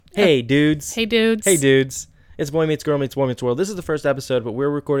Hey, dudes. Hey, dudes. Hey, dudes. It's Boy Meets Girl Meets Boy Meets World. This is the first episode, but we're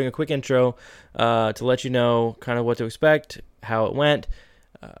recording a quick intro to let you know kind of what to expect, how it went.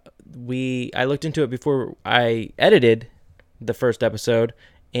 I looked into it before I edited the first episode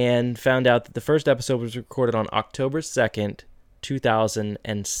and found out that the first episode was recorded on October 2nd,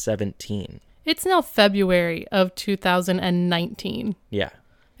 2017. It's now February of 2019. Yeah.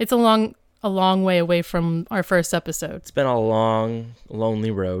 It's a long way away from our first episode. It's been a long,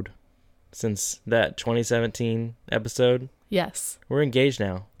 lonely road since that 2017 episode. Yes. We're engaged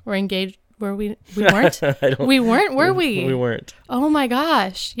now. We're engaged. Were we? We weren't? We weren't, were we? We weren't. Oh my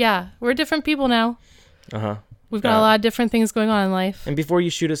gosh. Yeah. We're different people now. Uh-huh. We've got a lot of different things going on in life. And before you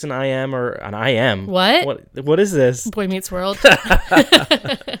shoot us an IM or an IM. What? What is this? Boy Meets World.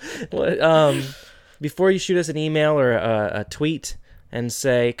 Before you shoot us an email or a tweet and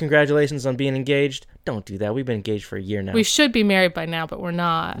say, congratulations on being engaged, don't do that. We've been engaged for a year now. We should be married by now, but we're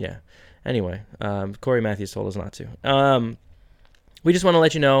not. Yeah. Anyway, Corey Matthews told us not to. We just want to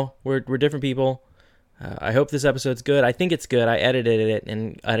let you know we're different people. I hope this episode's good. I think it's good. I edited it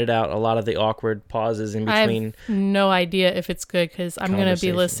and edited out a lot of the awkward pauses in between. I have no idea if it's good because I'm going to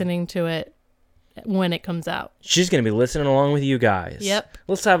be listening to it when it comes out. She's going to be listening along with you guys. Yep.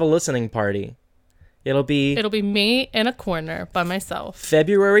 Let's have a listening party. It'll be me in a corner by myself.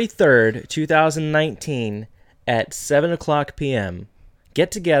 February 3rd, 2019 at 7 o'clock p.m. Get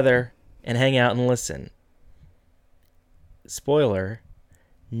together and hang out and listen. Spoiler,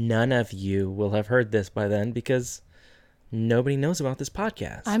 none of you will have heard this by then because nobody knows about this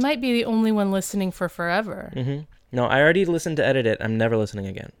podcast. I might be the only one listening for forever. Mm-hmm. No, I already listened to edit it. I'm never listening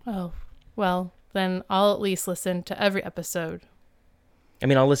again. Oh, well, then I'll at least listen to every episode. I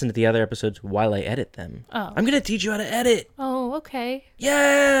mean, I'll listen to the other episodes while I edit them. Oh. I'm going to teach you how to edit. Oh, okay.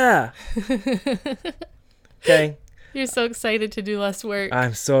 Yeah! Okay. You're so excited to do less work.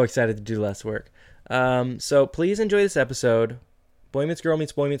 I'm so excited to do less work. So please enjoy this episode. Boy Meets Girl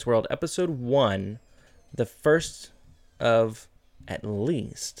Meets Boy Meets World, episode 1, the first of at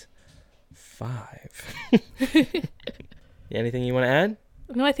least 5. Anything you want to add?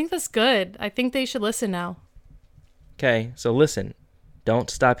 No, I think that's good. I think they should listen now. Okay, so listen.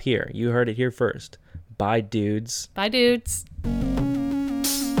 Don't stop here. You heard it here first. Bye, dudes. Bye, dudes.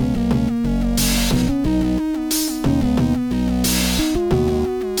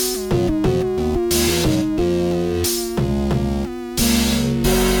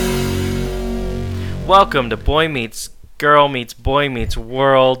 Welcome to Boy Meets Girl Meets Boy Meets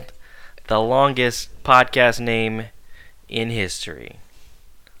World, the longest podcast name in history.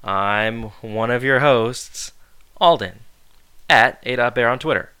 I'm one of your hosts, Alden, at A.Bear on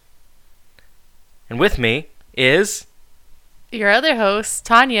Twitter. And with me is your other host,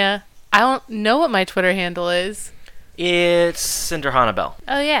 Tanya. I don't know what my Twitter handle is. It's Cinder Hannibal.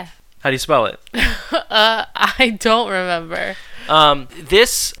 Oh, yeah. How do you spell it? I don't remember.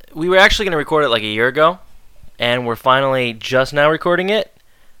 We were actually going to record it like a year ago, and we're finally just now recording it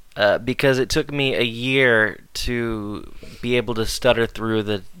because it took me a year to be able to stutter through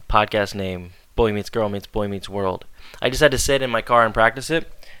the podcast name, Boy Meets Girl Meets Boy Meets World. I just had to sit in my car and practice it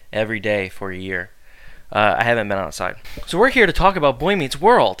every day for a year. I haven't been outside. So we're here to talk about Boy Meets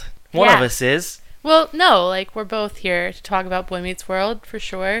World. One of us is. Well, no, like we're both here to talk about Boy Meets World for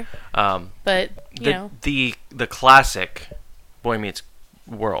sure. But you know, the classic Boy Meets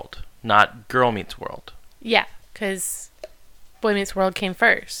World, not Girl Meets World. Yeah, because Boy Meets World came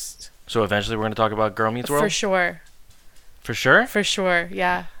first. So eventually we're going to talk about Girl Meets World? For sure. For sure? For sure,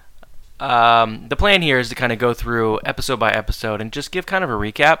 yeah. The plan here is to kind of go through episode by episode and just give kind of a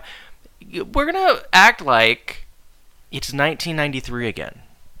recap. We're going to act like it's 1993 again.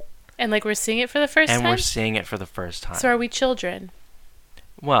 And like we're seeing it for the first time? And we're seeing it for the first time. So are we children?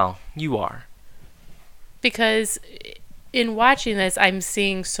 Well, you are. Because in watching this, I'm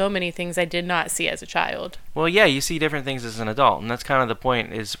seeing so many things I did not see as a child. Well, yeah, you see different things as an adult, and that's kind of the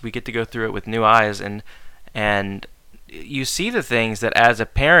point, is we get to go through it with new eyes, and you see the things that as a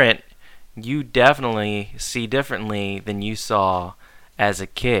parent, you definitely see differently than you saw as a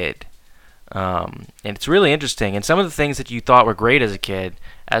kid. And it's really interesting, and some of the things that you thought were great as a kid,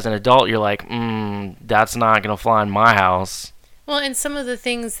 as an adult, you're like, that's not going to fly in my house. Well, and some of the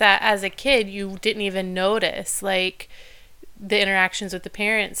things that as a kid you didn't even notice, like the interactions with the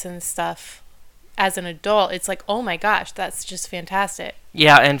parents and stuff. As an adult, it's like, oh my gosh, that's just fantastic.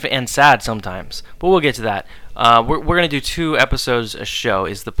 Yeah, and sad sometimes, but we'll get to that. We're going to do 2 episodes a show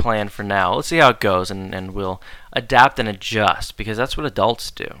is the plan for now. Let's see how it goes, and we'll adapt and adjust, because that's what adults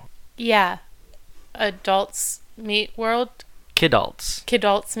do. Yeah. Adults meet world? Kidults.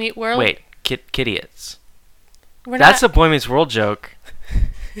 Kidults meet world? Wait, kidiots. That's a Boy Meets World joke.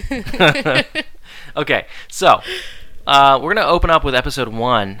 Okay, so we're gonna open up with episode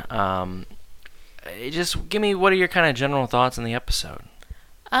 1. Just give me, what are your kind of general thoughts on the episode?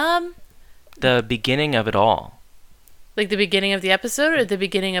 The beginning of it all. Like the beginning of the episode or the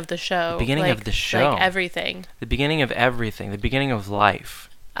beginning of the show? The beginning of the show. Like everything. The beginning of everything. The beginning of life.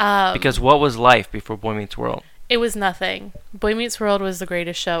 Because what was life before Boy Meets World? It was nothing. Boy Meets World was the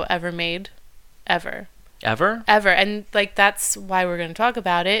greatest show ever made. Ever. Ever? Ever. And like that's why we're going to talk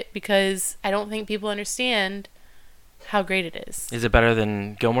about it, because I don't think people understand how great it is. Is it better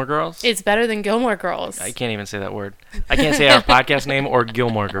than Gilmore Girls? It's better than Gilmore Girls. I can't even say that word. I can't say our podcast name or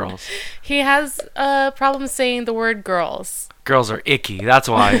Gilmore Girls. He has a problem saying the word girls. Girls are icky. That's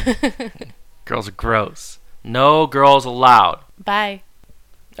why. Girls are gross. No girls allowed. Bye.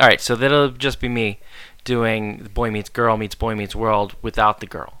 All right, so that'll just be me doing Boy Meets Girl meets Boy Meets World without the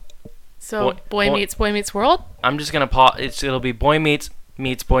girl. So Boy Meets World? I'm just going to pause. It'll be Boy Meets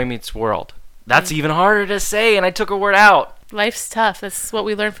Boy Meets World. That's even harder to say, and I took a word out. Life's tough. That's what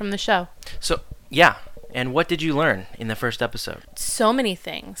we learned from the show. So, yeah. And what did you learn in the first episode? So many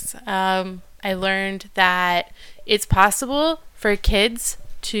things. I learned that it's possible for kids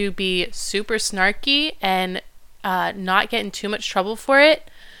to be super snarky and not get in too much trouble for it.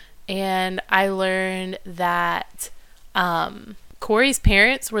 And I learned that Corey's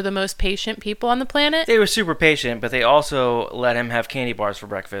parents were the most patient people on the planet. They were super patient, but they also let him have candy bars for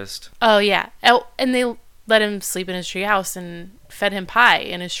breakfast. Oh, yeah. Oh, and they let him sleep in his treehouse and fed him pie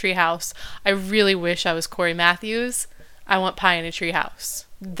in his treehouse. I really wish I was Corey Matthews. I want pie in a treehouse.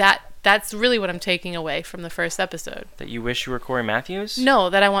 That's really what I'm taking away from the first episode. That you wish you were Corey Matthews? No,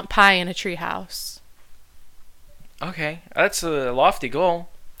 that I want pie in a treehouse. Okay, that's a lofty goal.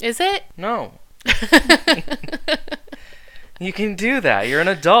 Is it? No. You can do that. You're an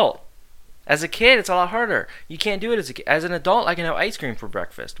adult. As a kid, it's a lot harder. You can't do it as a kid. As an adult, I can have ice cream for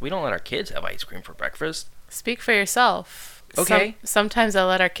breakfast. We don't let our kids have ice cream for breakfast. Speak for yourself. Okay. Sometimes I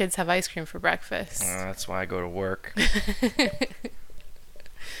let our kids have ice cream for breakfast. That's why I go to work.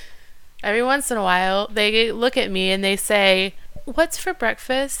 Every once in a while, they look at me and they say, "What's for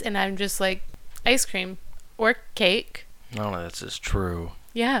breakfast?" And I'm just like, "Ice cream or cake." None of this is true.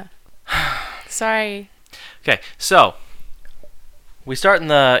 Yeah. Sorry. Okay, so we start in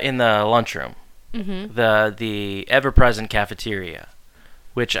the lunchroom, the ever-present cafeteria,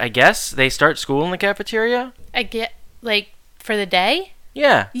 which I guess they start school in the cafeteria. I get, like, for the day?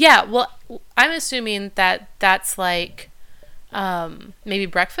 Yeah. Yeah, well, I'm assuming that that's like maybe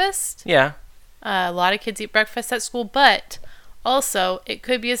breakfast. Yeah. A lot of kids eat breakfast at school, but also it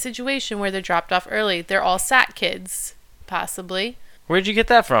could be a situation where they're dropped off early. They're all SAT kids, possibly. Where'd you get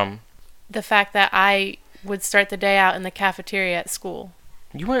that from? The fact that I would start the day out in the cafeteria at school.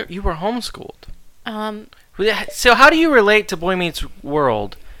 You were homeschooled. So how do you relate to Boy Meets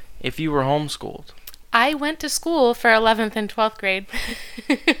World if you were homeschooled? I went to school for 11th and 12th grade.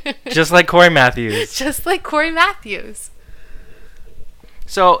 Just like Corey Matthews. Just like Corey Matthews.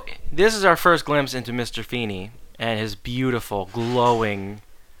 So this is our first glimpse into Mr. Feeney and his beautiful, glowing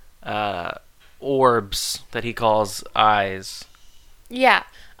orbs that he calls eyes. Yeah.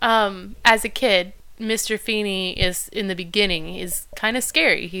 As a kid, Mr. Feeney is, in the beginning, is kind of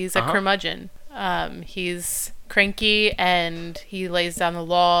scary. He's a curmudgeon. He's cranky and he lays down the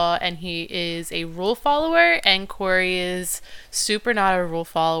law and he is a rule follower, and Corey is super not a rule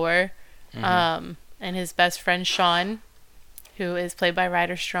follower. And his best friend Sean, who is played by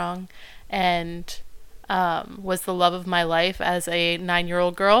Ryder Strong, and was the love of my life as a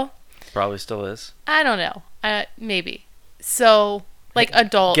 9-year-old girl. Probably still is. I don't know. Maybe. So, like,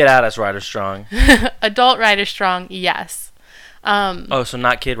 adult. Get at us, Ryder Strong. Adult Ryder Strong, yes. So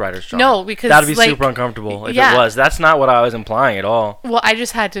not kid Ryder Strong. No, because that'd be like, super uncomfortable if yeah. it was. That's not what I was implying at all. Well, I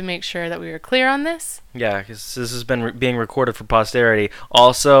just had to make sure that we were clear on this. Yeah, because this has been being recorded for posterity.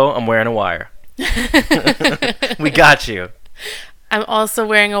 Also, I'm wearing a wire. We got you. I'm also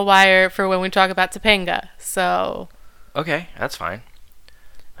wearing a wire for when we talk about Topanga. So. Okay, that's fine.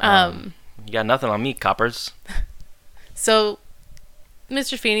 You got nothing on me, coppers. So,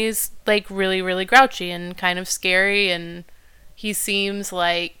 Mr. Feeney's like really, really grouchy and kind of scary, and he seems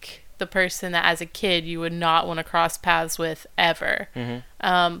like the person that as a kid you would not want to cross paths with ever.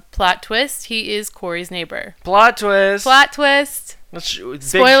 Plot twist, he is Corey's neighbor. Plot twist. Plot twist.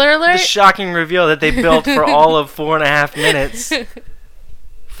 Spoiler alert. The shocking reveal that they built for all of 4.5 minutes.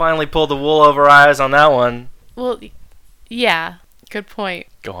 Finally pulled the wool over our eyes on that one. Well, yeah, good point.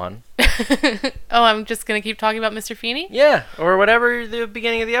 Go on. Oh, I'm just going to keep talking about Mr. Feeney? Yeah, or whatever the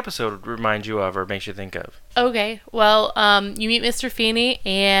beginning of the episode reminds you of or makes you think of. Okay, well, you meet Mr. Feeney,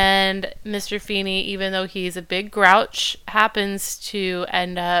 and Mr. Feeney, even though he's a big grouch, happens to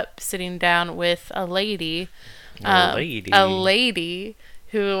end up sitting down with a lady. A lady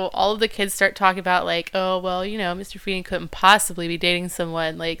who all of the kids start talking about, like, oh, well, Mr. Feeney couldn't possibly be dating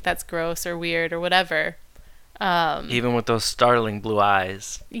someone, like, that's gross or weird or whatever. Even with those startling blue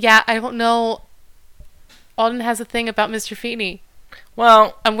eyes. Yeah, I don't know. Alden has a thing about Mr. Feeney.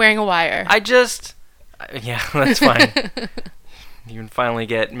 Well, I'm wearing a wire. Yeah, that's fine. You can finally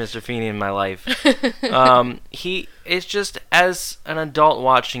get Mr. Feeney in my life. It's just, as an adult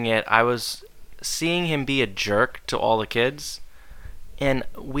watching it, I was seeing him be a jerk to all the kids. And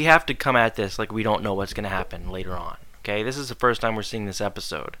we have to come at this like we don't know what's going to happen later on. Okay, this is the first time we're seeing this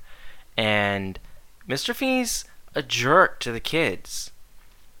episode. And Mr. Feeney's a jerk to the kids.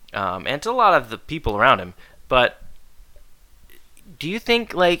 And to a lot of the people around him. But do you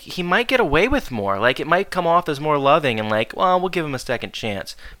think, like, he might get away with more? Like, it might come off as more loving and like, well, we'll give him a second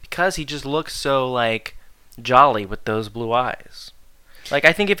chance. Because he just looks so, like, jolly with those blue eyes. Like,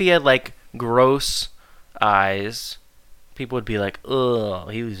 I think if he had, like, gross eyes, people would be like,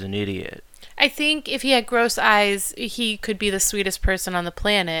 ugh, he was an idiot. I think if he had gross eyes, he could be the sweetest person on the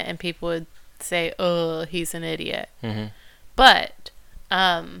planet, and people would say, oh, he's an idiot. Mm-hmm. But,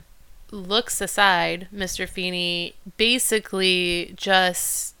 looks aside, Mr. Feeney basically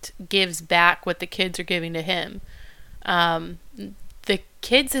just gives back what the kids are giving to him. The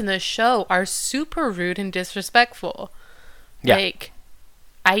kids in the show are super rude and disrespectful. Yeah. Like,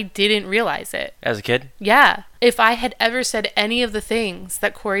 I didn't realize it. As a kid? Yeah. If I had ever said any of the things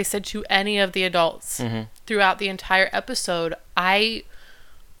that Corey said to any of the adults throughout the entire episode, I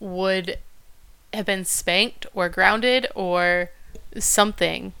would have been spanked or grounded or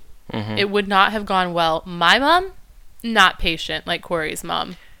something. It would not have gone well. My mom, not patient like Corey's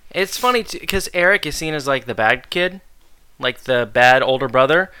mom. It's funny, because Eric is seen as, like, the bad kid. Like, the bad older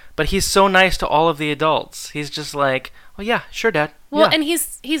brother. But he's so nice to all of the adults. He's just like, oh, yeah, sure, Dad. Well, yeah. And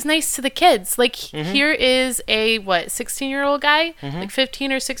he's nice to the kids. Like, here is a, 16-year-old guy? Like,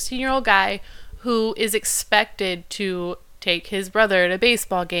 15 or 16-year-old guy who is expected to take his brother to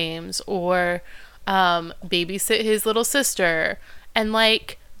baseball games or babysit his little sister. And,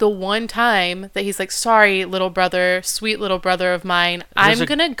 like, the one time that he's like, sorry, little brother, sweet little brother of mine, I'm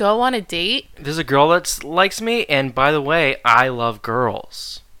going to go on a date. There's a girl that likes me, and by the way, I love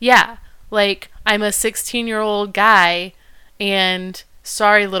girls. Yeah. Like, I'm a 16-year-old guy, and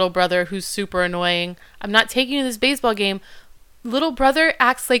sorry, little brother, who's super annoying, I'm not taking you to this baseball game. Little brother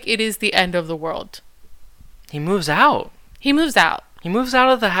acts like it is the end of the world. He moves out. He moves out. He moves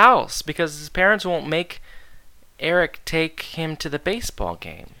out of the house because his parents won't make Eric take him to the baseball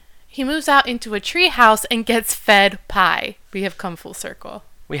game. He moves out into a tree house and gets fed pie. We have come full circle.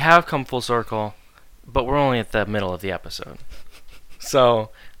 We have come full circle, but we're only at the middle of the episode. So,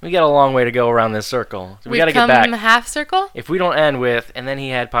 we got a long way to go around this circle. So we got to get back. We've come half circle? If we don't end with, and then he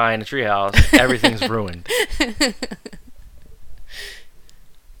had pie in a treehouse, everything's ruined.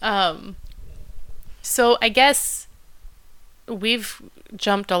 So, I guess we've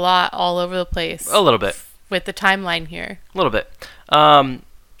jumped a lot all over the place. A little bit. With the timeline here. A little bit.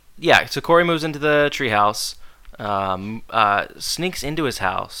 Yeah, so Corey moves into the treehouse, sneaks into his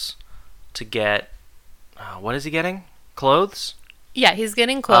house to get, what is he getting? Clothes? Yeah, he's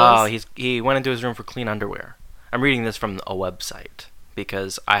getting clothes. Oh, he went into his room for clean underwear. I'm reading this from a website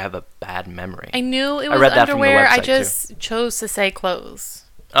because I have a bad memory. I knew it was underwear. I just chose to say clothes.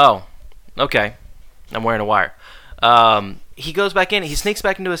 Oh, okay. I'm wearing a wire. He goes back in. He sneaks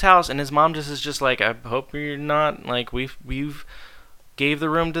back into his house, and his mom is just like, I hope you're not, like, we've gave the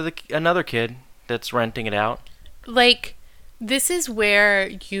room to another kid that's renting it out. Like, this is where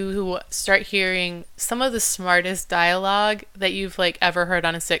you start hearing some of the smartest dialogue that you've, like, ever heard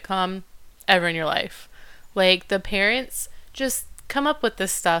on a sitcom ever in your life. Like, the parents just come up with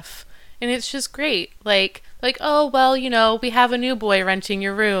this stuff, and it's just great. Like, oh, well, we have a new boy renting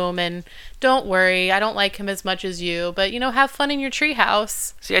your room, and don't worry, I don't like him as much as you, but, have fun in your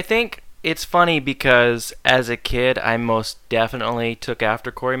treehouse. See, I think it's funny because as a kid, I most definitely took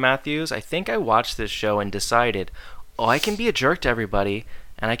after Corey Matthews. I think I watched this show and decided, oh, I can be a jerk to everybody,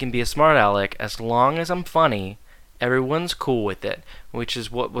 and I can be a smart aleck as long as I'm funny. Everyone's cool with it, which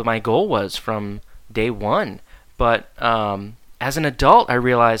is what my goal was from day one. But as an adult, I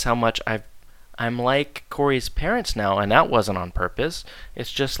realize how much I'm like Corey's parents now, and that wasn't on purpose.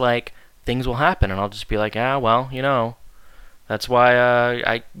 It's just like things will happen, and I'll just be like, well, that's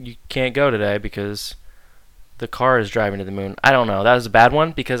why you can't go today because the car is driving to the moon. I don't know. That was a bad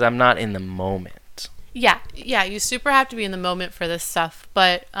one because I'm not in the moment. Yeah, you super have to be in the moment for this stuff,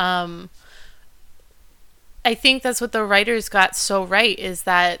 but I think that's what the writers got so right, is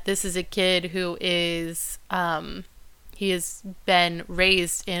that this is a kid who is he has been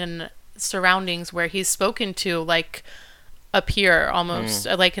raised in surroundings where he's spoken to like a peer, almost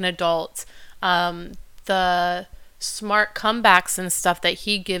like an adult. The smart comebacks and stuff that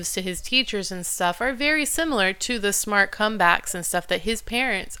he gives to his teachers and stuff are very similar to the smart comebacks and stuff that his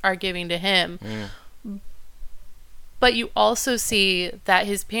parents are giving to him. But you also see that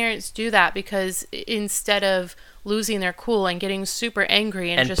his parents do that because instead of losing their cool and getting super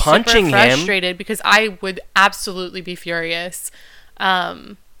angry and just punching super frustrated, because I would absolutely be furious,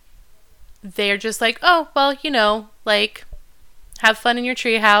 they're just like, oh, well, like, have fun in your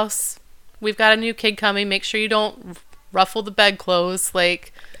treehouse. We've got a new kid coming. Make sure you don't ruffle the bedclothes.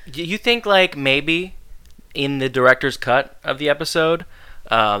 Like, you think like maybe in the director's cut of the episode,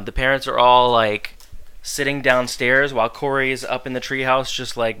 the parents are all like sitting downstairs while Corey's up in the treehouse,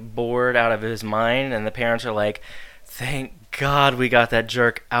 just like bored out of his mind, and the parents are like, "Thank God we got that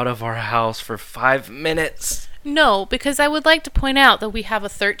jerk out of our house for 5 minutes." No, because I would like to point out that we have a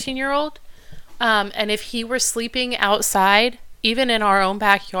 13-year-old, and if he were sleeping outside, even in our own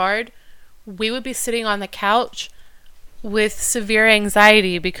backyard, we would be sitting on the couch with severe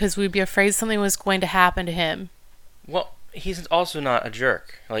anxiety because we'd be afraid something was going to happen to him. Well, he's also not a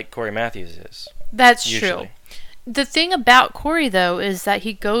jerk like Corey Matthews is. That's usually true. The thing about Corey, though, is that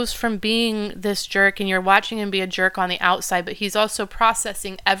he goes from being this jerk, and you're watching him be a jerk on the outside, but he's also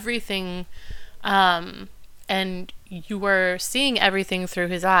processing everything, and you are seeing everything through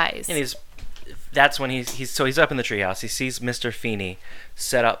his eyes. And that's when he's up in the treehouse. He sees Mr. Feeney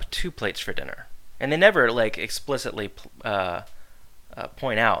set up 2 plates for dinner, and they never like explicitly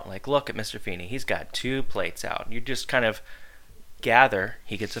point out like, look at Mr. Feeney, he's got 2 plates out. You just kind of gather.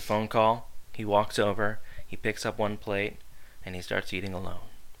 He gets a phone call. He walks over. He picks up 1 plate, and he starts eating alone.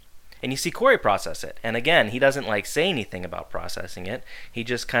 And you see Corey process it. And again, he doesn't like say anything about processing it. He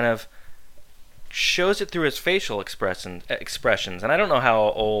just kind of shows it through his facial expressions. And I don't know how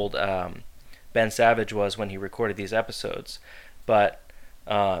old Ben Savage was when he recorded these episodes, but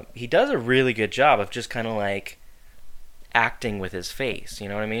he does a really good job of just kind of like acting with his face. You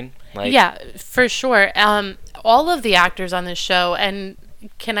know what I mean? Like, yeah, for sure. All of the actors on this show, and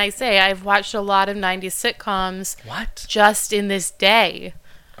can I say I've watched a lot of 90s sitcoms. What? Just in this day.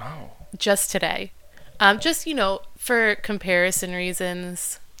 Oh. Just today. Just, for comparison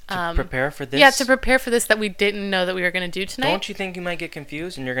reasons. To prepare for this? Yeah, to prepare for this that we didn't know that we were going to do tonight. Don't you think you might get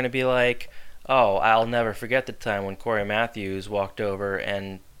confused and you're going to be like, oh, I'll never forget the time when Corey Matthews walked over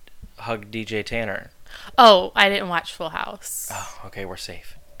and hugged DJ Tanner. Oh, I didn't watch Full House. Oh, okay, we're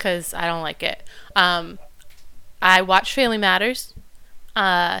safe. Because I don't like it. I watched Family Matters.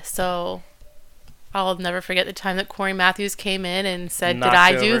 So I'll never forget the time that Corey Matthews came in and said, "Did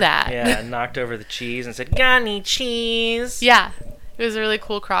I do that?" Yeah, knocked over the cheese and said, "Got any cheese?" Yeah, it was a really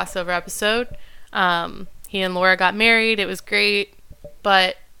cool crossover episode. He and Laura got married. It was great.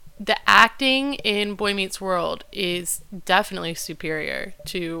 But the acting in Boy Meets World is definitely superior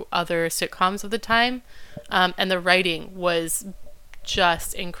to other sitcoms of the time. And the writing was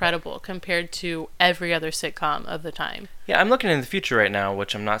just incredible compared to every other sitcom of the time. Yeah, I'm looking in the future right now,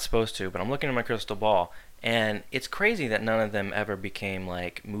 which I'm not supposed to, but I'm looking at my crystal ball, and it's crazy that none of them ever became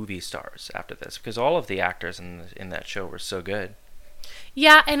like movie stars after this, because all of the actors in that show were so good.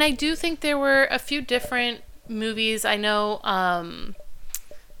 Yeah, and I do think there were a few different movies. I know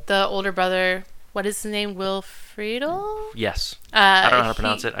the older brother, what is his name, Will Friedle? Yes. I don't know how to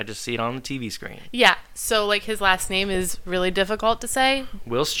pronounce it. I just see it on the TV screen. Yeah, so like his last name is really difficult to say.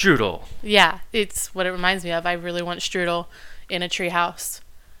 Will Strudel. Yeah, it's what it reminds me of. I really want strudel in a treehouse.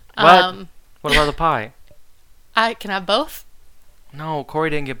 What? What about the pie? I can have both. No, Corey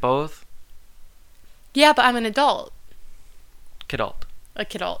didn't get both. Yeah, but I'm an adult. Kidult. A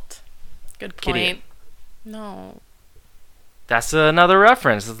kidult. Good point. Kiddy. No. That's another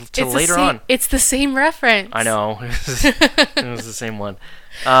reference to later on. It's the same reference. I know. It was the same one.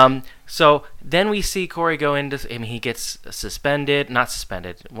 So then we see Corey go into... I mean, he gets suspended. Not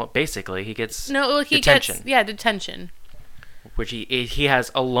suspended. Well, basically, he gets detention. Detention. Which he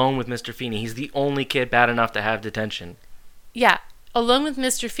has alone with Mr. Feeney. He's the only kid bad enough to have detention. Yeah. Alone with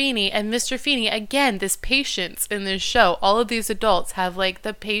Mr. Feeney. And Mr. Feeney, again, this patience in this show. All of these adults have, like,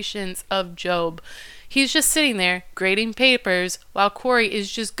 the patience of Job. He's just sitting there grading papers while Corey is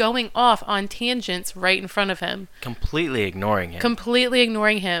just going off on tangents right in front of him. Completely ignoring him. Completely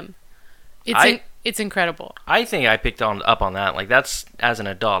ignoring him. It's incredible. I think I picked up on that. Like, that's, as an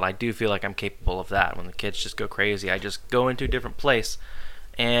adult, I do feel like I'm capable of that. When the kids just go crazy, I just go into a different place,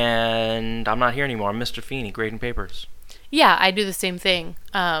 and I'm not here anymore. I'm Mr. Feeney grading papers. Yeah, I do the same thing.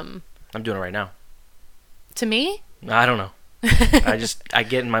 I'm doing it right now. To me? I don't know. I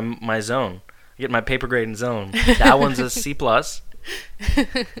get in my zone. I get in my paper grading zone. That one's a C+. But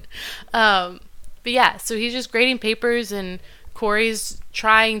yeah, so he's just grading papers, and Corey's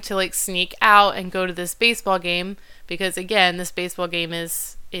trying to like sneak out and go to this baseball game because again, this baseball game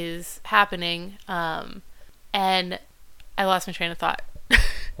is happening. And I lost my train of thought.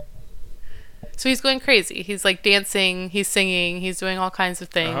 So he's going crazy. He's like dancing, he's singing, he's doing all kinds of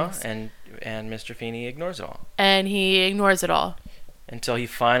things. And Mr. Feeney ignores it all. And he ignores it all until he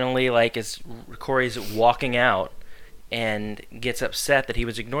finally Corey's walking out and gets upset that he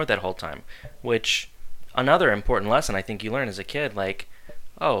was ignored that whole time, which another important lesson I think you learn as a kid, like,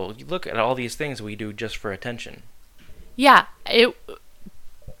 oh, you look at all these things we do just for attention. Yeah,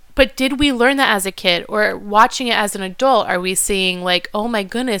 but did we learn that as a kid, or watching it as an adult, are we seeing like, oh my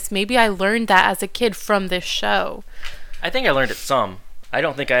goodness, maybe I learned that as a kid from this show? I think I learned it some. I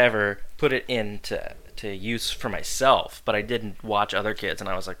don't think I ever put it into use for myself, but I didn't watch other kids and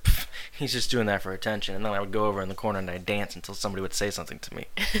I was like, he's just doing that for attention, and then I would go over in the corner and I'd dance until somebody would say something to me.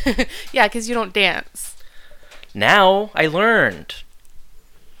 Yeah, because you don't dance. Now I learned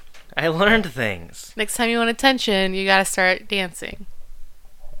things. Next time you want attention, you gotta start dancing.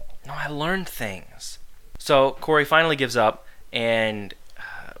 No, I learned things. So Corey finally gives up and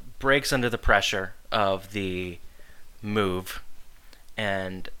breaks under the pressure of the move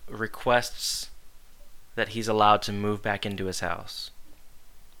and requests that he's allowed to move back into his house.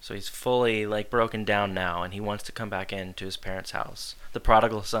 So he's fully broken down now, and he wants to come back into his parents' house. The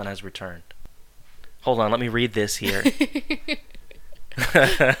prodigal son has returned. Hold on, let me read this here.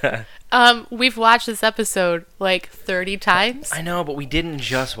 We've watched this episode 30 times. I know, but we didn't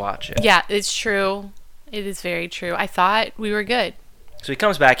just watch it. Yeah, it's true. It is very true. I thought we were good. So he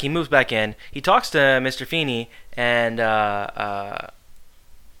comes back, he moves back in, he talks to Mr. Feeney, and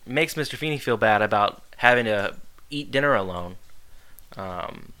makes Mr. Feeney feel bad about having to eat dinner alone.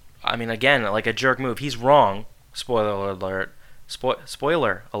 Again, like a jerk move. He's wrong. Spoiler alert.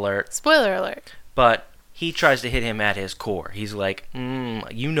 Spoiler alert. Spoiler alert. But he tries to hit him at his core. He's like,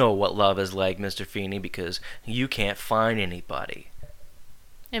 you know what love is like, Mr. Feeney, because you can't find anybody.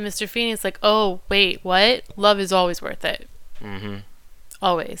 And Mr. Feeney's like, oh, wait, what? Love is always worth it. Mm-hmm.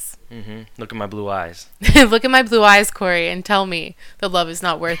 Always. Mm-hmm. Look at my blue eyes. Look at my blue eyes, Corey, and tell me that love is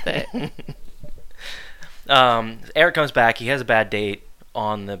not worth it. Eric comes back. He has a bad date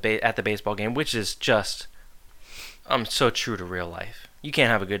at the baseball game, which is just so true to real life. You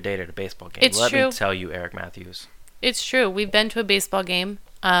can't have a good date at a baseball game. It's true. Let me tell you, Eric Matthews. It's true. We've been to a baseball game.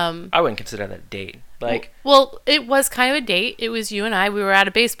 I wouldn't consider that a date. Well, it was kind of a date. It was you and I. We were at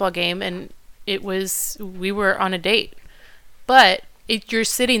a baseball game, and we were on a date. But you're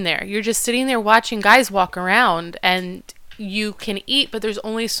sitting there. You're just sitting there watching guys walk around, and you can eat, but there's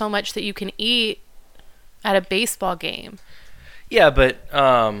only so much that you can eat at a baseball game. Yeah, but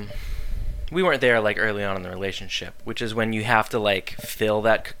we weren't there early on in the relationship, which is when you have to fill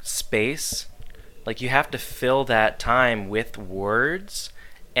that space. You have to fill that time with words.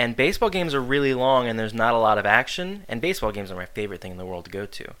 And baseball games are really long, and there's not a lot of action. And baseball games are my favorite thing in the world to go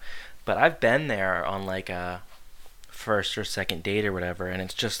to. But I've been there on a first or second date or whatever, and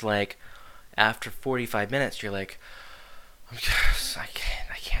it's just after 45 minutes, you're like, I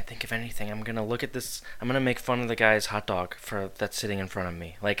can't think of anything. I'm gonna look at this. I'm gonna make fun of the guy's hot dog that's sitting in front of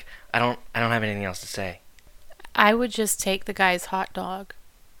me. I don't have anything else to say. I would just take the guy's hot dog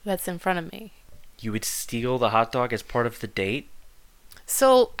that's in front of me. You would steal the hot dog as part of the date?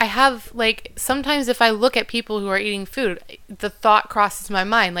 So I have sometimes if I look at people who are eating food, the thought crosses my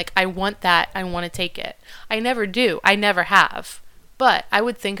mind I want that, I want to take it. I never do. I never have. But I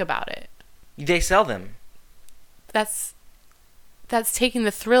would think about it. They sell them. That's taking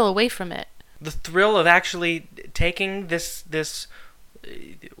the thrill away from it. The thrill of actually taking this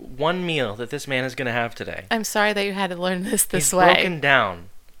one meal that this man is going to have today. I'm sorry that you had to learn this way. He's broken down.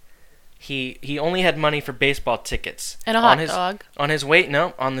 He only had money for baseball tickets. And a hot dog. On his way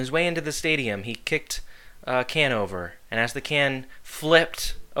into the stadium, he kicked a can over, and as the can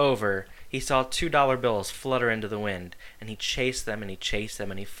flipped over, he saw $2 bills flutter into the wind, and he chased them, and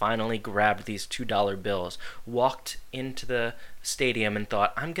he finally grabbed these $2 bills, walked into the stadium, and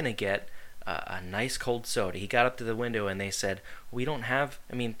thought, I'm going to get a nice cold soda. He got up to the window, and they said, we don't have,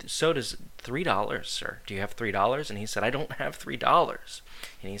 soda's $3, sir. Do you have $3? And he said, I don't have $3.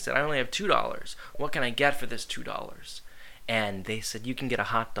 And he said, I only have $2. What can I get for this $2? and they said, you can get a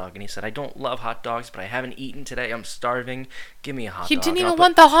hot dog. And he said, I don't love hot dogs, but I haven't eaten today. I'm starving. Give me a hot dog. He didn't even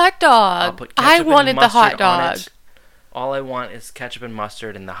want the hot dog. I wanted the hot dog. All I want is ketchup and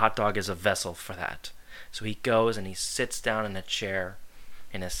mustard, and the hot dog is a vessel for that. So he goes and he sits down in a chair,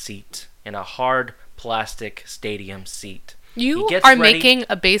 in a seat, in a hard plastic stadium seat. You are making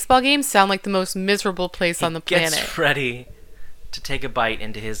a baseball game sound like the most miserable place on the planet. He gets ready to take a bite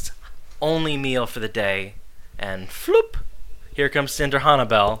into his only meal for the day, and floop, here comes Cinder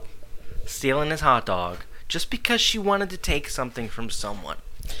Hannibal, stealing his hot dog, just because she wanted to take something from someone.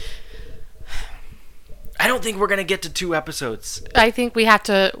 I don't think we're going to get to 2 episodes. I think we have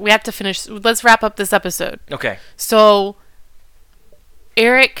to finish. Let's wrap up this episode. Okay. So,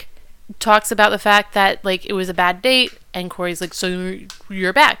 Eric talks about the fact that, like, it was a bad date, and Corey's like, so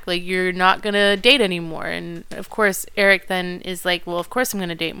you're back. Like, you're not going to date anymore. And, of course, Eric then is like, well, of course I'm going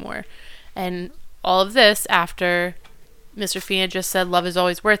to date more. And all of this after Mr. Fina just said love is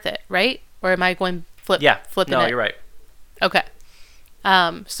always worth it, right? Or am I going flipping it? No, you're right. Okay.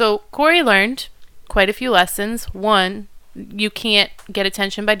 So Corey learned quite a few lessons. One, you can't get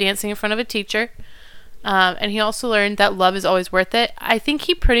attention by dancing in front of a teacher. And he also learned that love is always worth it. I think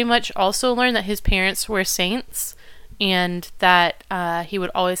he pretty much also learned that his parents were saints and that he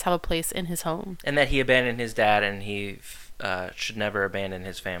would always have a place in his home. And that he abandoned his dad and he should never abandon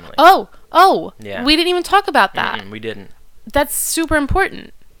his family. Oh! Yeah. We didn't even talk about that. We didn't. That's super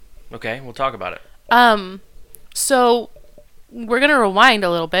important. Okay, we'll talk about it. So we're going to rewind a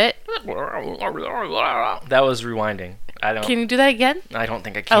little bit. That was rewinding. Can you do that again? I don't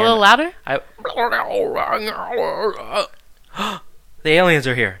think I can. A little louder? The aliens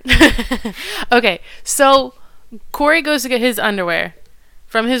are here. Okay, so Corey goes to get his underwear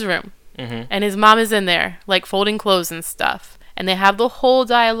from his room. Mm-hmm. And his mom is in there, like, folding clothes and stuff. And they have the whole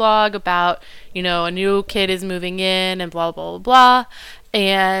dialogue about, you know, a new kid is moving in and blah, blah, blah, blah.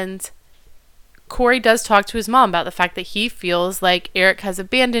 And Corey does talk to his mom about the fact that he feels like Eric has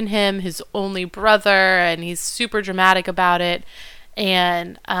abandoned him, his only brother, and he's super dramatic about it.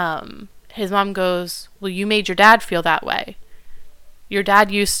 And his mom goes, well, you made your dad feel that way. Your dad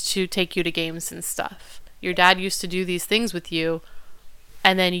used to take you to games and stuff. Your dad used to do these things with you.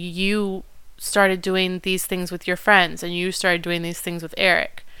 And then you started doing these things with your friends, and you started doing these things with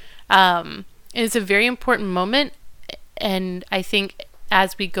Eric. And it's a very important moment, and I think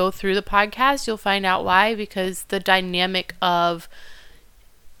as we go through the podcast, you'll find out why, because the dynamic of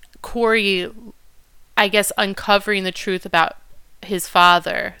Corey, I guess, uncovering the truth about his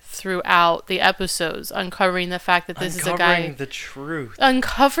father throughout the episodes, uncovering the fact that this is a guy... Uncovering the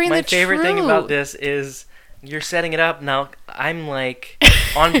truth. My favorite thing about this is... You're setting it up now. I'm like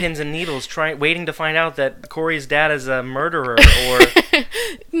on pins and needles, waiting to find out that Corey's dad is a murderer, or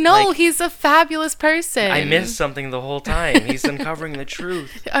no, like, he's a fabulous person. I missed something the whole time. He's uncovering the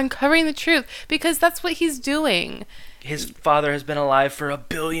truth. Uncovering the truth, because that's what he's doing. His father has been alive for 1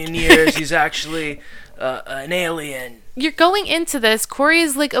 billion years. He's actually an alien. You're going into this, Corey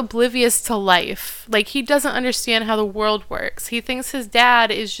is like oblivious to life. Like, he doesn't understand how the world works. He thinks his dad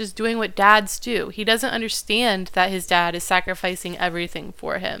is just doing what dads do. He doesn't understand that his dad is sacrificing everything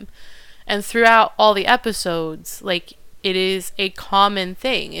for him. And throughout all the episodes, like, it is a common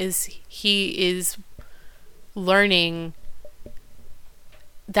thing, is he is learning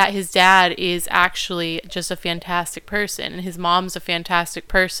that his dad is actually just a fantastic person, and his mom's a fantastic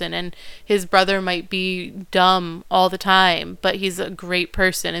person, and his brother might be dumb all the time, but he's a great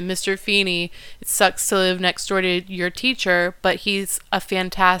person. And Mr. Feeney, it sucks to live next door to your teacher, but he's a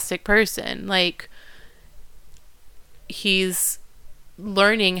fantastic person. Like, he's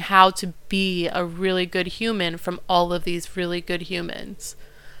learning how to be a really good human from all of these really good humans.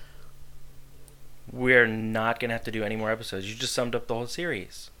 We're not going to have to do any more episodes. You just summed up the whole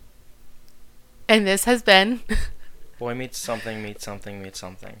series. And this has been... Boy Meets Something, Meets Something, Meets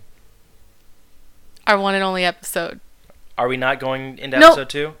Something. Our one and only episode. Are we not going into episode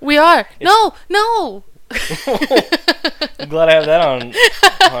 2? We are. No! I'm glad I have that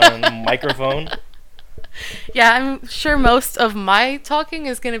on microphone. Yeah, I'm sure most of my talking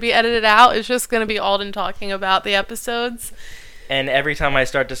is going to be edited out. It's just going to be Alden talking about the episodes. And every time I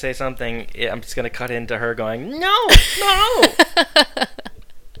start to say something, I'm just going to cut into her going, no.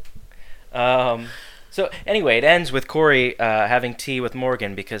 So anyway, it ends with Corey having tea with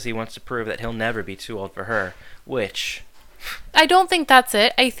Morgan because he wants to prove that he'll never be too old for her, which... I don't think that's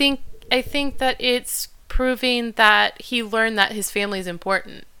it. I think that it's proving that he learned that his family is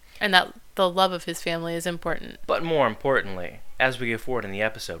important and that the love of his family is important. But more importantly, as we go forward in the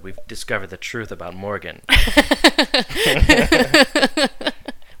episode, we've discovered the truth about Morgan.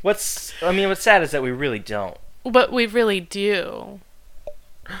 What's sad is that we really don't. But we really do.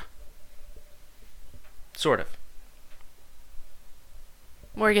 Sort of.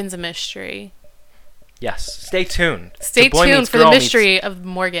 Morgan's a mystery. Yes. Stay tuned. Stay tuned for the mystery of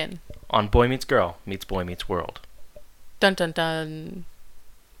Morgan. On Boy Meets Girl meets Boy Meets World. Dun dun dun.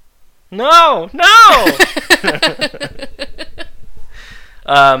 No!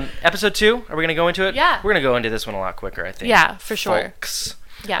 Episode 2, are we going to go into it? Yeah. We're going to go into this one a lot quicker, I think. Yeah, for sure. Folks.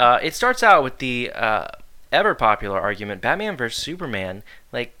 Yeah. It starts out with the ever popular argument, Batman vs. Superman.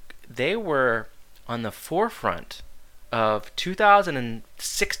 Like, they were on the forefront of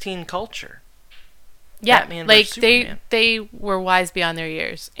 2016 culture. Yeah, Batman like versus Superman. they were wise beyond their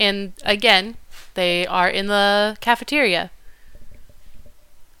years. And again, they are in the cafeteria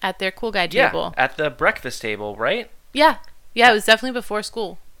at their cool guy table. Yeah, at the breakfast table, right? Yeah. Yeah, it was definitely before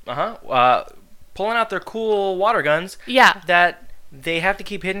school. Pulling out their cool water guns. Yeah. That they have to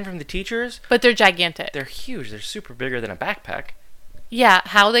keep hidden from the teachers. But they're gigantic. They're huge. They're super bigger than a backpack. Yeah,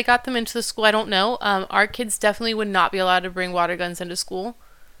 how they got them into the school, I don't know. Our kids definitely would not be allowed to bring water guns into school.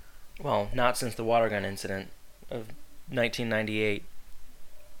 Well, not since the water gun incident of 1998.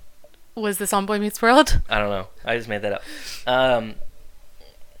 Was this on Boy Meets World? I don't know. I just made that up.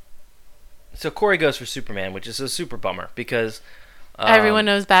 So Corey goes for Superman, which is a super bummer because... everyone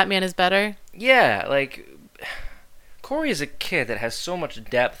knows Batman is better. Yeah, like... Corey is a kid that has so much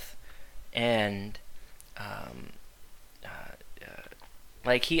depth and...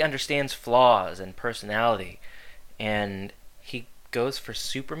 like, he understands flaws and personality. And he goes for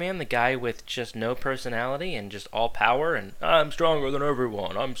Superman, the guy with just no personality and just all power. And I'm stronger than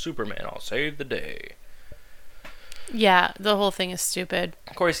everyone. I'm Superman. I'll save the day. Yeah, the whole thing is stupid.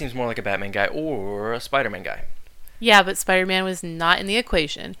 Corey seems more like a Batman guy or a Spider-Man guy. Yeah, but Spider-Man was not in the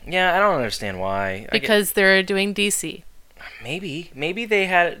equation. Yeah, I don't understand why. Because they're doing DC. Maybe they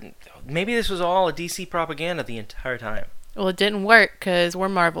had... Maybe this was all a DC propaganda the entire time. Well, it didn't work because we're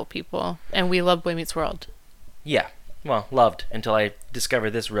Marvel people, and we love Boy Meets World. Yeah. Well, loved until I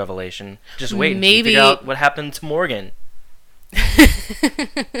discovered this revelation. Just wait until you Maybe... figure out what happened to Morgan.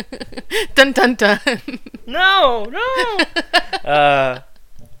 Dun dun dun. No.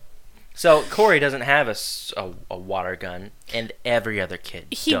 So Corey doesn't have a water gun, and every other kid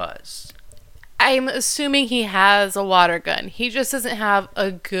does. I'm assuming he has a water gun. He just doesn't have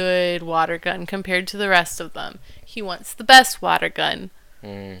a good water gun compared to the rest of them. He wants the best water gun.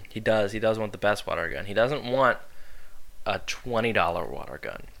 He does. He does want the best water gun. He doesn't want a $20 water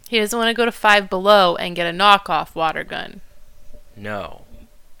gun. He doesn't want to go to Five Below and get a knockoff water gun. No.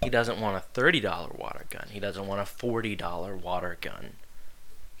 He doesn't want a $30 water gun. He doesn't want a $40 water gun.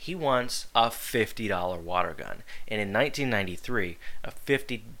 He wants a $50 water gun. And in 1993, a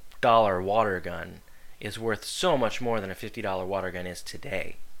 $50 water gun is worth so much more than a $50 water gun is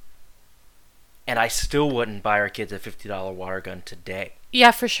today. And I still wouldn't buy our kids a $50 water gun today.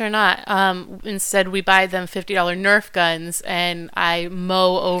 Yeah, for sure not. Instead, we buy them $50 Nerf guns, and I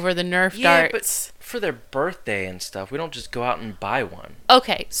mow over the Nerf darts. But for their birthday and stuff, we don't just go out and buy one.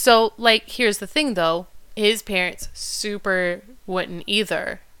 Okay, so, like, here's the thing, though. His parents super wouldn't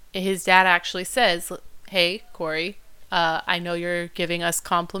either. His dad actually says, hey, Corey, I know you're giving us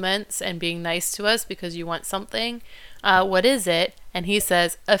compliments and being nice to us because you want something. What is it? And he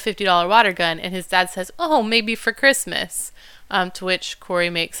says, a $50 water gun. And his dad says, oh, maybe for Christmas. To which Corey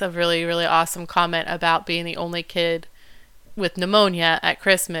makes a really, really awesome comment about being the only kid with pneumonia at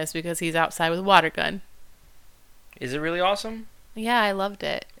Christmas because he's outside with a water gun. Is it really awesome? Yeah, I loved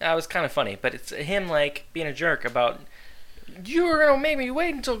it. That was kind of funny, but it's him, like, being a jerk about, you were going to make me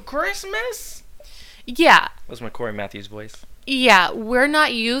wait until Christmas? Yeah. That was my Corey Matthews voice. Yeah, we're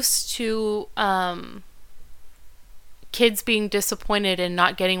not used to kids being disappointed and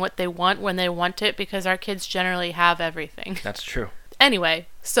not getting what they want when they want it because our kids generally have everything. That's true. Anyway,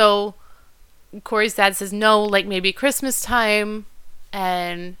 so Corey's dad says no, like maybe Christmas time,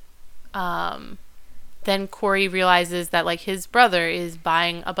 and then Corey realizes that like his brother is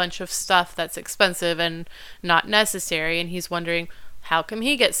buying a bunch of stuff that's expensive and not necessary, and he's wondering how come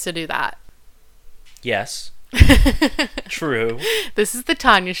he gets to do that. Yes. True. This is the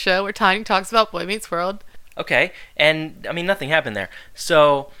Tanya Show where Tanya talks about Boy Meets World. Okay, and I mean nothing happened there.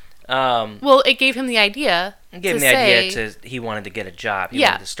 So, well, it gave him the idea. He wanted to get a job. He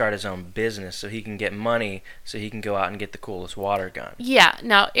Yeah. wanted to start his own business so he can get money, so he can go out and get the coolest water gun. Yeah.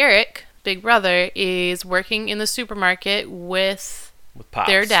 Now Eric, big brother, is working in the supermarket with Pops.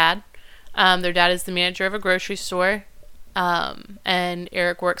 their dad. Their dad is the manager of a grocery store, and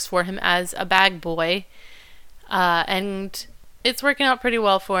Eric works for him as a bag boy, and it's working out pretty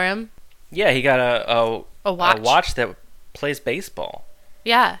well for him. Yeah, he got A watch. A watch that plays baseball.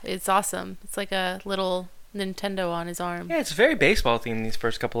 Yeah, it's awesome. It's like a little Nintendo on his arm. Yeah, it's very baseball themed these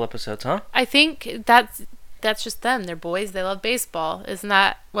first couple episodes, huh? I think that's just them. They're boys. They love baseball. Isn't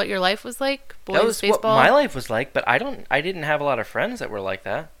that what your life was like? Boys, That was baseball? what my life was like, but I didn't have a lot of friends that were like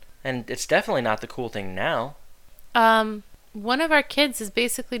that. And it's definitely not the cool thing now. One of our kids is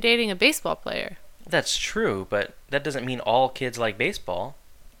basically dating a baseball player. That's true, but that doesn't mean all kids like baseball.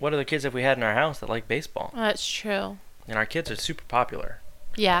 What other kids have we had in our house that like baseball? That's true. And our kids are super popular.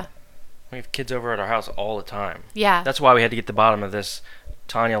 Yeah. We have kids over at our house all the time. Yeah. That's why we had to get to the bottom of this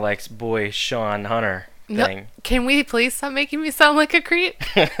Tanya likes boy Sean Hunter thing. No, can we please stop making me sound like a creep?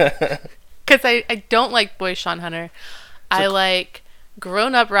 Because I don't like boy Sean Hunter. I like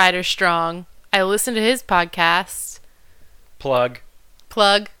Grown Up Rider Strong. I listen to his podcast. Plug.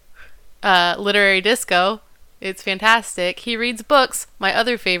 Literary Disco. It's fantastic. He reads books. My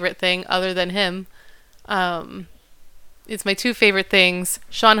other favorite thing, other than him, it's my two favorite things.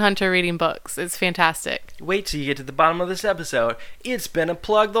 Sean Hunter reading books. It's fantastic. Wait till you get to the bottom of this episode. It's been a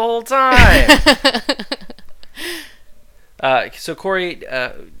plug the whole time. So Corey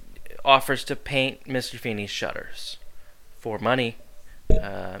offers to paint Mr. Feeney's shutters for money.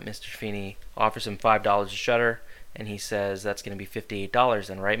 Mr. Feeney offers him $5 a shutter, and he says that's going to be $58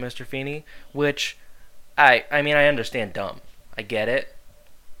 then, right, Mr. Feeney? Which, I mean, I understand dumb. I get it.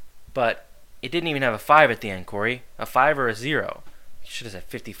 But it didn't even have a 5 at the end, Corey. A 5 or a 0. You should have said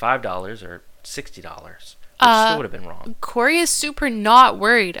 $55 or $60. Which still would have been wrong. Corey is super not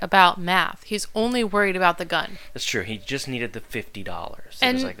worried about math. He's only worried about the gun. That's true. He just needed the $50. It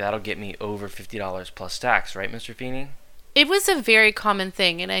And was like, that'll get me over $50 plus tax, right, Mr. Feeney? it was a very common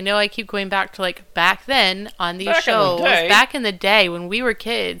thing, and I know I keep going back to like back then on these Back in the shows. day. Back in the day when we were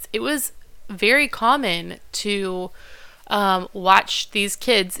kids, it was very common to watch these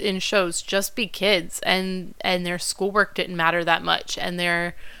kids in shows just be kids, and their schoolwork didn't matter that much, and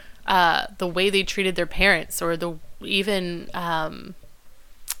their the way they treated their parents, or the even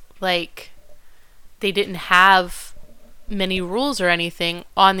like they didn't have many rules or anything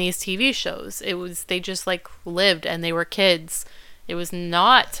on these TV shows. It was, they just like lived and they were kids. It was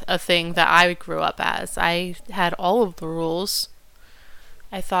not a thing that I grew up as. I had all of the rules.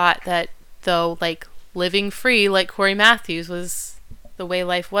 I thought that though, like living free like Corey Matthews was the way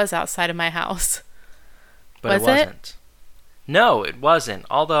life was outside of my house. But Was it it? wasn't. No, it wasn't.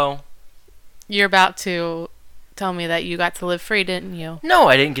 Although, You're about to tell me that you got to live free, didn't you? no,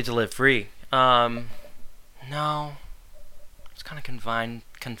 I didn't get to live free. No. I was kind of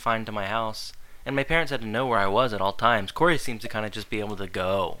confined to my house. And my parents had to know where I was at all times. Corey seems to kind of just be able to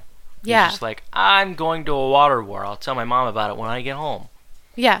go. Yeah. He's just like, I'm going to a water war. I'll tell my mom about it when I get home.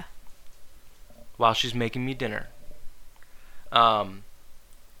 Yeah. While she's making me dinner.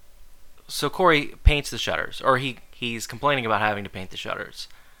 So Corey paints the shutters. Or he's complaining about having to paint the shutters.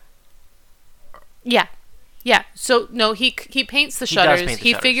 Yeah. Yeah. So no, he paints the He does shutters. paint the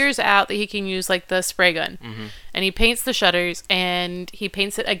He shutters. figures out that he can use like the spray gun. Mm-hmm. And he paints the shutters, and he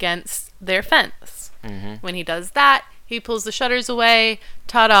paints it against their fence. Mm-hmm. When he does that, he pulls the shutters away.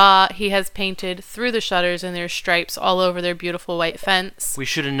 Ta-da! He has painted through the shutters, and there's stripes all over their beautiful white fence. We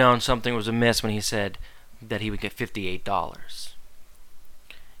should have known something was amiss when he said that he would get $58.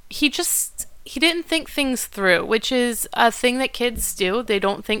 He didn't think things through, which is a thing that kids do. They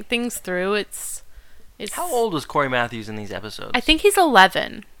don't think things through. It's How old was Corey Matthews in these episodes? I think he's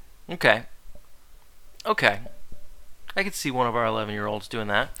 11. Okay. I could see one of our 11-year-olds doing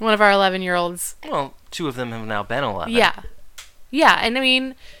that. One of our 11-year-olds. Well, two of them have now been 11. Yeah. Yeah, and I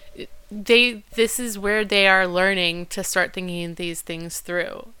mean, this is where they are learning to start thinking these things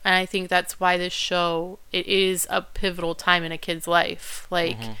through. And I think that's why this show, it is a pivotal time in a kid's life.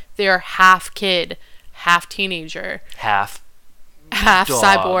 Like, they're half kid, half teenager, Half half dog.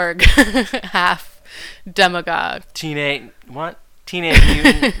 cyborg, half demagogue. Teenage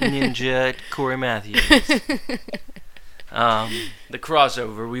Mutant Ninja Corey Matthews. The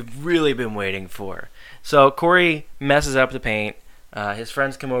crossover we've really been waiting for. So Corey messes up the paint. His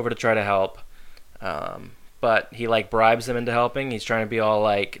friends come over to try to help, but he like bribes them into helping. He's trying to be all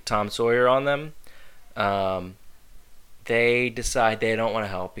like Tom Sawyer on them. They decide they don't want to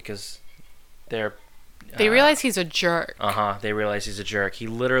help because They realize he's a jerk. They realize he's a jerk. He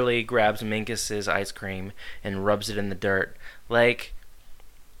literally grabs Minkus's ice cream and rubs it in the dirt. Like,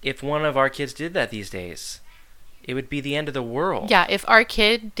 if one of our kids did that these days, it would be the end of the world. Yeah, if our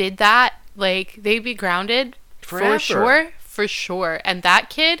kid did that, like, they'd be grounded. Forever. For sure. And that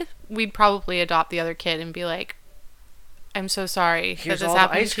kid, we'd probably adopt the other kid and be like, I'm so sorry Here's that all this the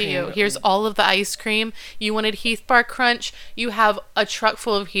happened ice to you. cream. Here's all of the ice cream. You wanted Heath Bar Crunch. You have a truck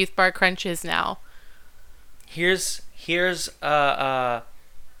full of Heath Bar Crunches now. Here's the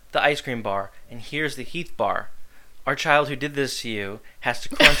the ice cream bar, and here's the Heath bar. Our child who did this to you has to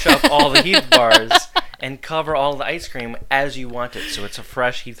crunch up all the Heath bars and cover all the ice cream as you want it, so it's a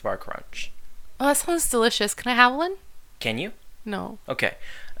fresh Heath bar crunch. Oh, that sounds delicious. Can I have one? Can you? No. Okay.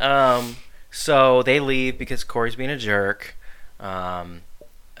 So they leave because Corey's being a jerk.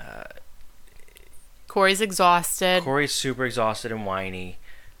 Corey's exhausted. Corey's super exhausted and whiny.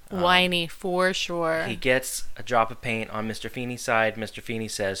 Whiny, for sure. He gets a drop of paint on Mr. Feeney's side. Mr. Feeney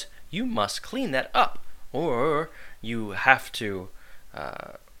says, "You must clean that up, or you have to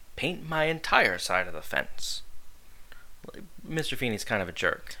paint my entire side of the fence." Mr. Feeney's kind of a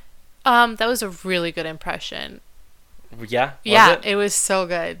jerk. That was a really good impression. Yeah? Yeah, it was so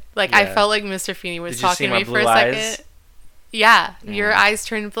good. Like, I Yeah. felt like Mr. Feeney was Did you see talking to my me for a blue eyes? second. Yeah, your eyes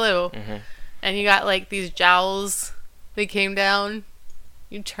turned blue. Mm-hmm. And you got, like, these jowls that came down.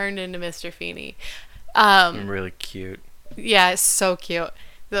 You turned into Mr. Feeney. Really cute. Yeah, it's so cute.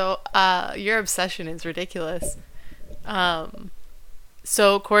 Though, your obsession is ridiculous.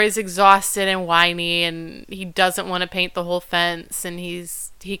 So Corey's exhausted and whiny, and he doesn't want to paint the whole fence, and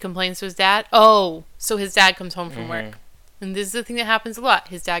he complains to his dad. Oh, so his dad comes home from work. And this is the thing that happens a lot.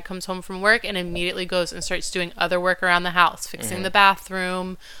 His dad comes home from work and immediately goes and starts doing other work around the house, fixing the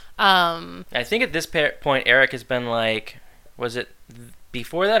bathroom. I think at this point, Eric has been like, was it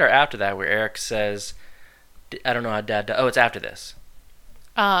before that or after that, where Eric says, I don't know how Dad does. Oh, it's after this.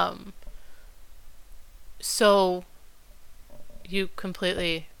 So you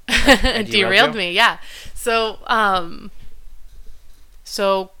completely derailed me. Yeah. So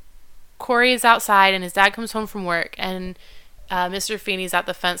Corey is outside and his dad comes home from work, and Mr. Feeney's at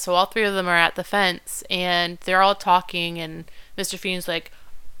the fence. So all three of them are at the fence and they're all talking, and Mr. Feeney's like,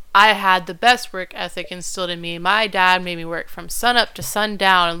 "I had the best work ethic instilled in me. My dad made me work from sun up to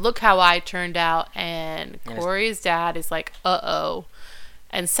sundown, and look how I turned out." And Corey's dad is like, "Uh-oh,"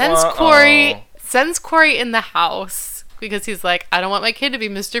 and sends Corey in the house because he's like, "I don't want my kid to be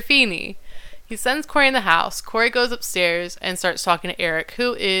Mr. Feeney." He sends Corey in the house. Corey goes upstairs and starts talking to Eric,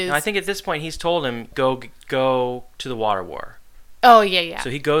 who is... No, I think at this point he's told him, go to the water war. Oh, yeah. So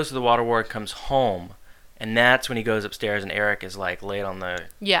he goes to the water war and comes home. And that's when he goes upstairs and Eric is like laid on the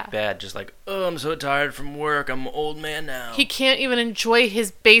bed, just like, "Oh, I'm so tired from work. I'm an old man now." He can't even enjoy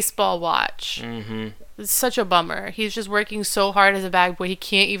his baseball watch. Mm-hmm. It's such a bummer. He's just working so hard as a bag boy, he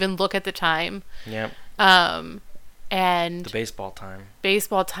can't even look at the time. Yep. And the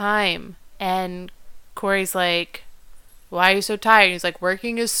baseball time. And Corey's like, "Why are you so tired?" He's like,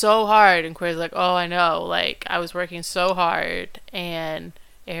 "Working is so hard." And Corey's like, "Oh, I know. Like, I was working so hard." And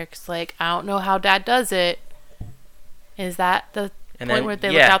Eric's like, "I don't know how Dad does it." Is that the point where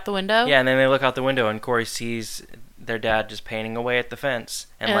they look out the window? Yeah, and then they look out the window and Corey sees their dad just painting away at the fence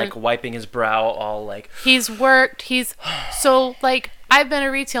and like wiping his brow, all like... He's worked. So, like, I've been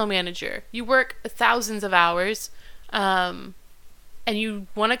a retail manager. You work thousands of hours, and you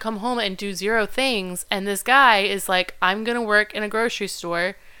want to come home and do zero things, and this guy is like, "I'm going to work in a grocery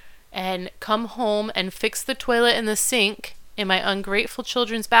store and come home and fix the toilet and the sink in my ungrateful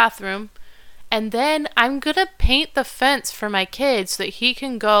children's bathroom, and then I'm going to paint the fence for my kid so that he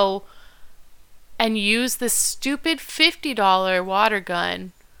can go and use this stupid $50 water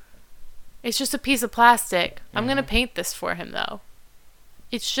gun. It's just a piece of plastic. I'm going to paint this for him, though."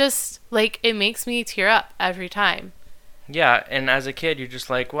 It's just, like, it makes me tear up every time. Yeah, and as a kid, you're just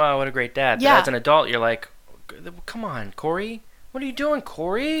like, "Wow, what a great dad." Yeah. But as an adult, you're like, "Come on, Corey. What are you doing,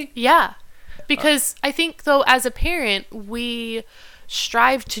 Corey?" Yeah. Because I think, though, as a parent, we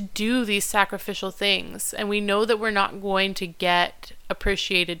strive to do these sacrificial things, and we know that we're not going to get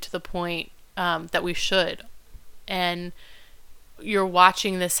appreciated to the point that we should. And you're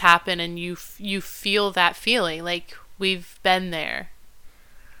watching this happen, and you feel that feeling, like we've been there.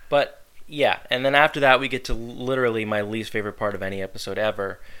 But yeah, and then after that, we get to literally my least favorite part of any episode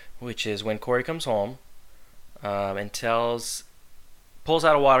ever, which is when Corey comes home and pulls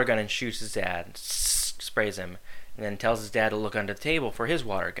out a water gun and shoots his dad, sprays him, and then tells his dad to look under the table for his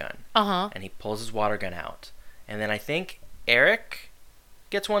water gun. And he pulls his water gun out. And then I think Eric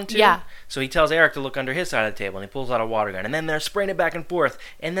gets one too. Yeah. So he tells Eric to look under his side of the table, and he pulls out a water gun. And then they're spraying it back and forth.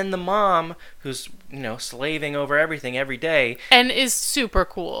 And then the mom, who's, slaving over everything every day. And is super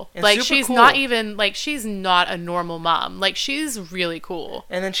cool. She's not even, she's not a normal mom. She's really cool.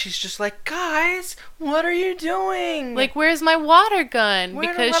 And then she's just like, "Guys, what are you doing? Where's my water gun?"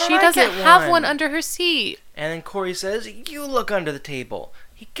 Because she doesn't have one under her seat. And then Corey says, "You look under the table."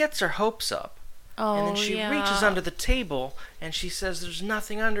 He gets her hopes up. Oh, and then she reaches under the table, and she says, "There's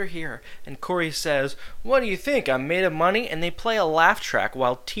nothing under here." And Corey says, "What do you think? I'm made of money?" And they play a laugh track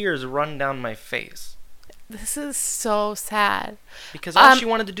while tears run down my face. this is so sad. Because all she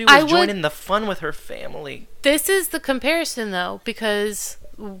wanted to do was join in the fun with her family. This is the comparison, though, because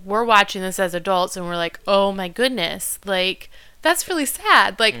we're watching this as adults and we're like, oh my goodness, like, that's really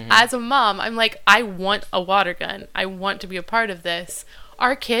sad. Like, as a mom, I'm like, I want a water gun. I want to be a part of this.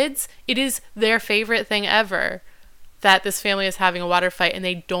 Our kids, it is their favorite thing ever that this family is having a water fight, and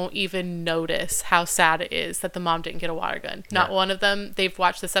they don't even notice how sad it is that the mom didn't get a water gun. Not one of them. They've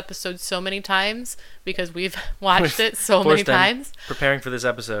watched this episode so many times because we've watched it so many times. Preparing for this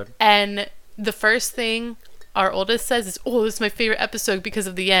episode. And the first thing our oldest says is, oh, this is my favorite episode because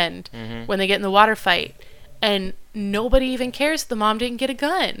of the end, when they get in the water fight. And nobody even cares the mom didn't get a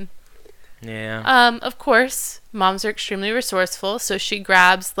gun. Yeah. Of course, moms are extremely resourceful, so she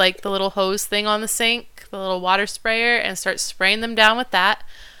grabs, like, the little hose thing on the sink, the little water sprayer, and starts spraying them down with that.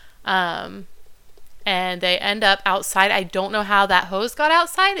 And they end up outside. I don't know how that hose got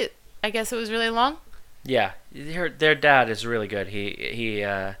outside. I guess it was really long. Yeah. Their dad is really good. He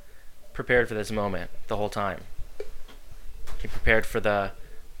prepared for this moment the whole time. He prepared for the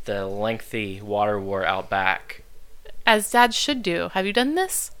lengthy water war out back. As dads should do. Have you done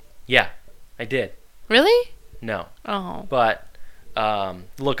this? Yeah, I did. Really? No. Oh. But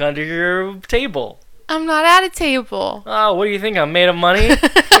look under your table. I'm not at a table. Oh, what do you think? I'm made of money?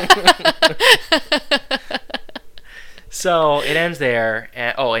 So it ends there.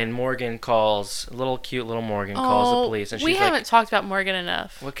 And Morgan calls, cute little Morgan calls the police. And she's we haven't talked about Morgan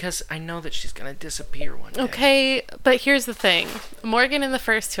enough. Well, because I know that she's going to disappear one day. Okay, but here's the thing. Morgan in the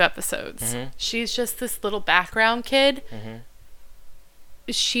first 2 episodes, she's just this little background kid.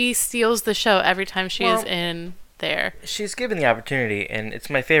 She steals the show every time she is in there. She's given the opportunity, and it's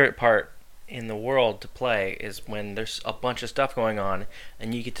my favorite part in the world to play is when there's a bunch of stuff going on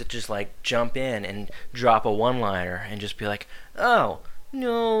and you get to just like jump in and drop a one-liner and just be like, oh,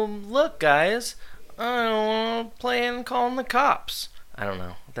 no, look guys, I don't want to play and calling the cops. I don't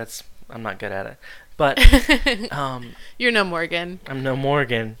know. I'm not good at it. But you're no Morgan. I'm no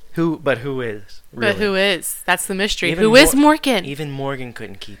Morgan. Who is? Really? But who is? That's the mystery. Who is Morgan? Even Morgan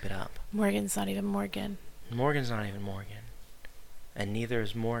couldn't keep it up. Morgan's not even Morgan. Morgan's not even Morgan. And neither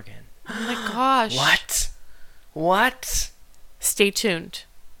is Morgan. Oh my gosh. What? Stay tuned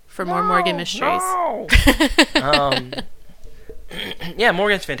for more Morgan mysteries. No. Yeah,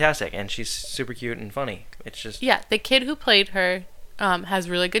 Morgan's fantastic, and she's super cute and funny. It's just... Yeah, the kid who played her has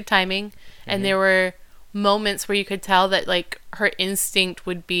really good timing, and there were moments where you could tell that, like, her instinct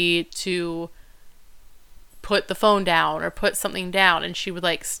would be to put the phone down or put something down, and she would,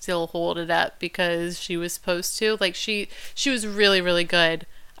 like, still hold it up because she was supposed to. Like, she was really, really good.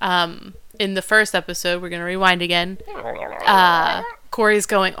 In the first episode, we're going to rewind again. Corey's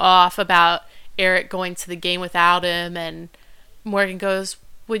going off about Eric going to the game without him, and Morgan goes,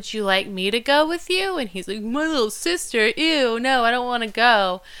 would you like me to go with you? And he's like, my little sister, ew, no, I don't want to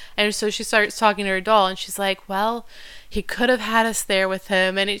go. And so she starts talking to her doll, and she's like, well, he could have had us there with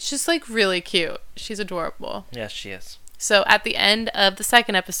him. And it's just, like, really cute. She's adorable. Yes, she is. So at the end of the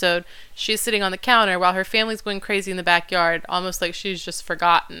second episode, she's sitting on the counter while her family's going crazy in the backyard, almost like she's just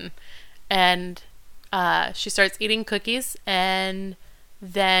forgotten. And she starts eating cookies and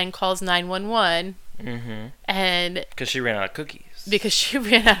then calls 911. And because she ran out of cookies.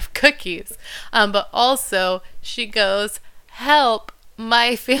 But also, she goes, help,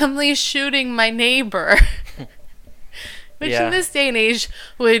 my family's shooting my neighbor. Which in this day and age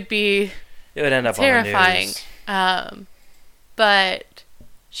would be end up terrifying. On the news. But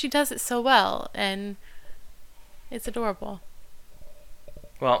she does it so well, and it's adorable.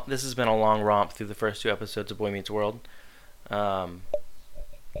 Well, this has been a long romp through the first 2 episodes of Boy Meets World. Do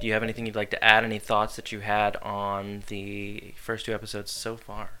you have anything you'd like to add? Any thoughts that you had on the first 2 episodes so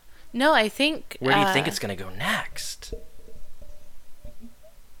far? No, I think... Where do you think it's going to go next?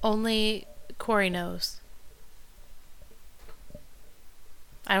 Only Corey knows.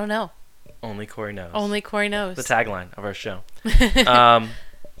 I don't know. Only Corey knows. Only Corey knows. The tagline of our show.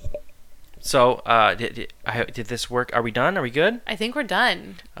 So, did this work? Are we done? Are we good? I think we're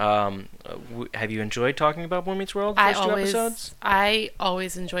done. Have you enjoyed talking about Boy Meets World? First 2 episodes? I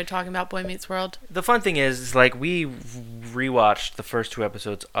always enjoyed talking about Boy Meets World. The fun thing is like, we rewatched the first 2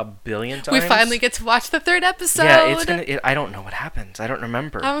 episodes a billion times. We finally get to watch the 3rd episode. Yeah, I don't know what happens. I don't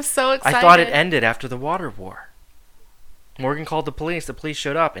remember. I'm so excited. I thought it ended after the water war. Morgan called the police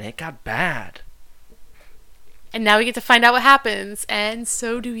showed up, and it got bad. And now we get to find out what happens, and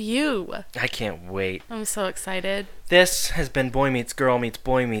so do you. I can't wait. I'm so excited. This has been Boy Meets Girl Meets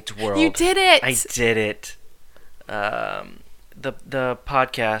Boy Meets World. You did it! I did it. The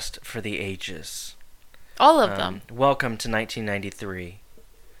podcast for the ages. All of them. Welcome to 1993.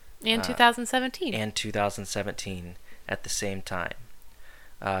 And 2017. And 2017 at the same time.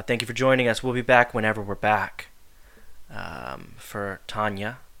 Thank you for joining us. We'll be back whenever we're back. For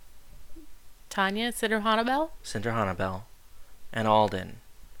Tanya, Cinder Hannibal, and Alden.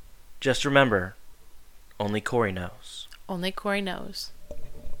 Just remember, only Corey knows. Only Corey knows.